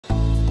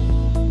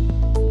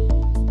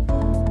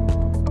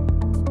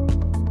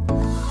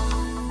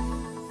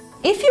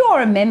If you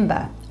are a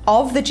member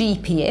of the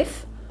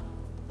GEPF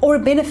or a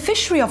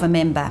beneficiary of a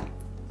member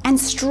and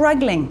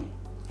struggling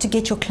to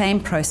get your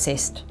claim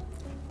processed,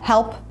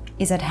 help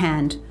is at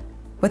hand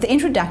with the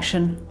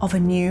introduction of a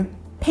new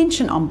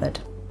pension ombud.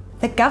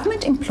 The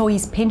Government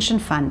Employees Pension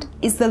Fund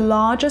is the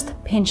largest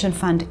pension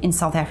fund in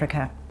South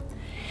Africa.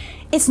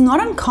 It's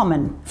not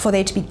uncommon for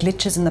there to be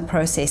glitches in the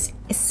process,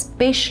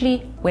 especially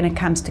when it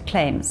comes to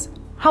claims.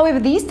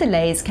 However, these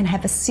delays can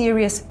have a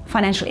serious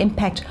financial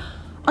impact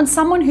on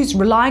someone who's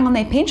relying on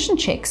their pension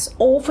checks,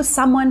 or for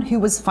someone who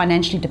was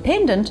financially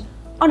dependent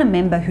on a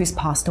member who's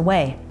passed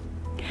away.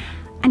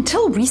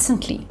 Until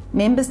recently,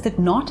 members did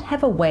not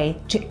have a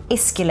way to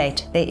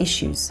escalate their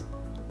issues.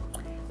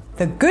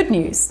 The good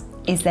news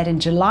is that in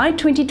July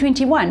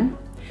 2021,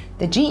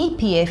 the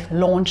GEPF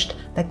launched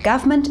the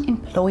Government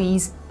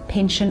Employees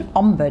Pension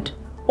Ombud,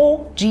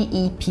 or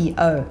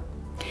GEPO.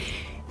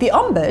 The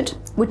Ombud,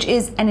 which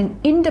is an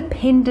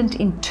independent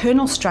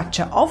internal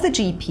structure of the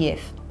GEPF,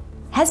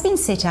 has been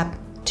set up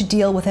to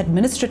deal with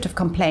administrative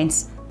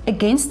complaints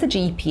against the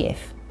GEPF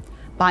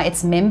by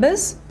its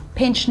members,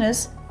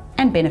 pensioners,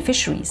 and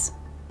beneficiaries.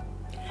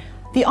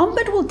 The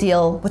Ombud will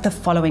deal with the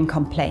following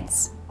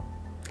complaints: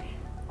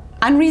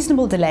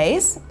 unreasonable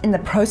delays in the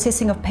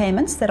processing of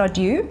payments that are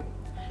due,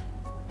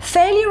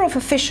 failure of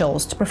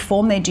officials to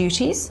perform their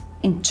duties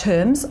in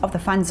terms of the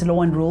fund's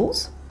law and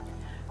rules,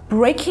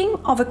 breaking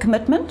of a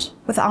commitment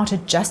without a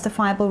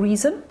justifiable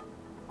reason,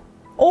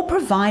 or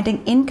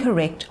providing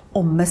incorrect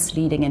or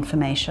misleading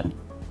information.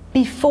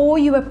 Before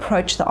you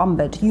approach the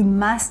Ombud, you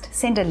must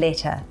send a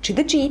letter to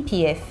the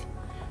GEPF,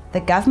 the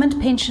Government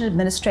Pension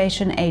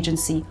Administration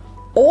Agency,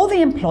 or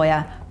the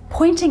employer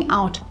pointing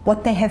out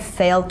what they have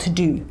failed to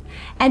do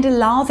and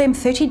allow them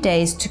 30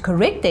 days to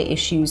correct their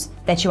issues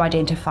that you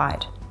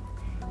identified.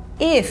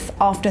 If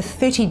after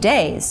 30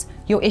 days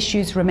your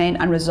issues remain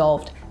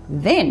unresolved,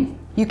 then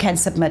you can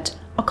submit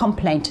a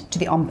complaint to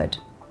the Ombud.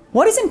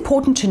 What is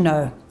important to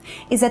know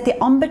is that the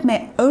Ombud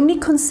may only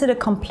consider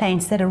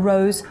complaints that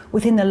arose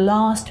within the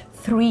last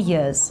 3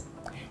 years.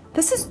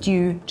 This is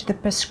due to the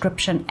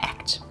Prescription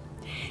Act.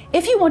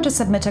 If you want to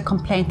submit a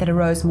complaint that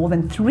arose more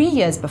than 3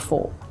 years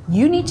before,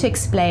 you need to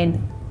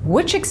explain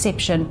which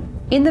exception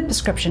in the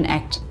Prescription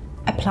Act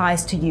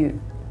applies to you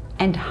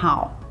and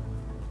how.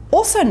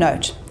 Also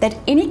note that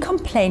any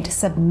complaint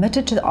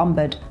submitted to the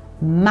Ombud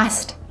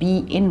must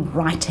be in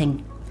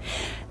writing.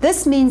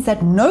 This means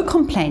that no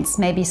complaints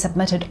may be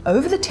submitted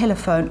over the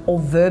telephone or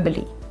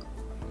verbally.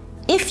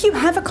 If you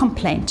have a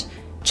complaint,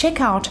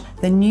 check out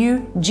the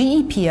new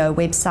GEPO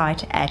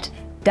website at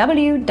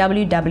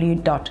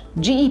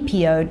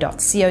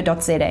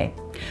www.gepo.co.za,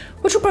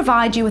 which will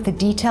provide you with a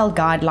detailed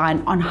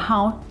guideline on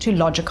how to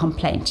lodge a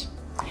complaint.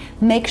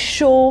 Make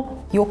sure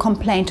your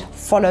complaint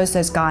follows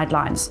those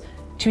guidelines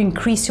to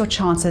increase your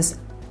chances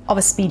of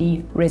a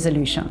speedy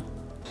resolution.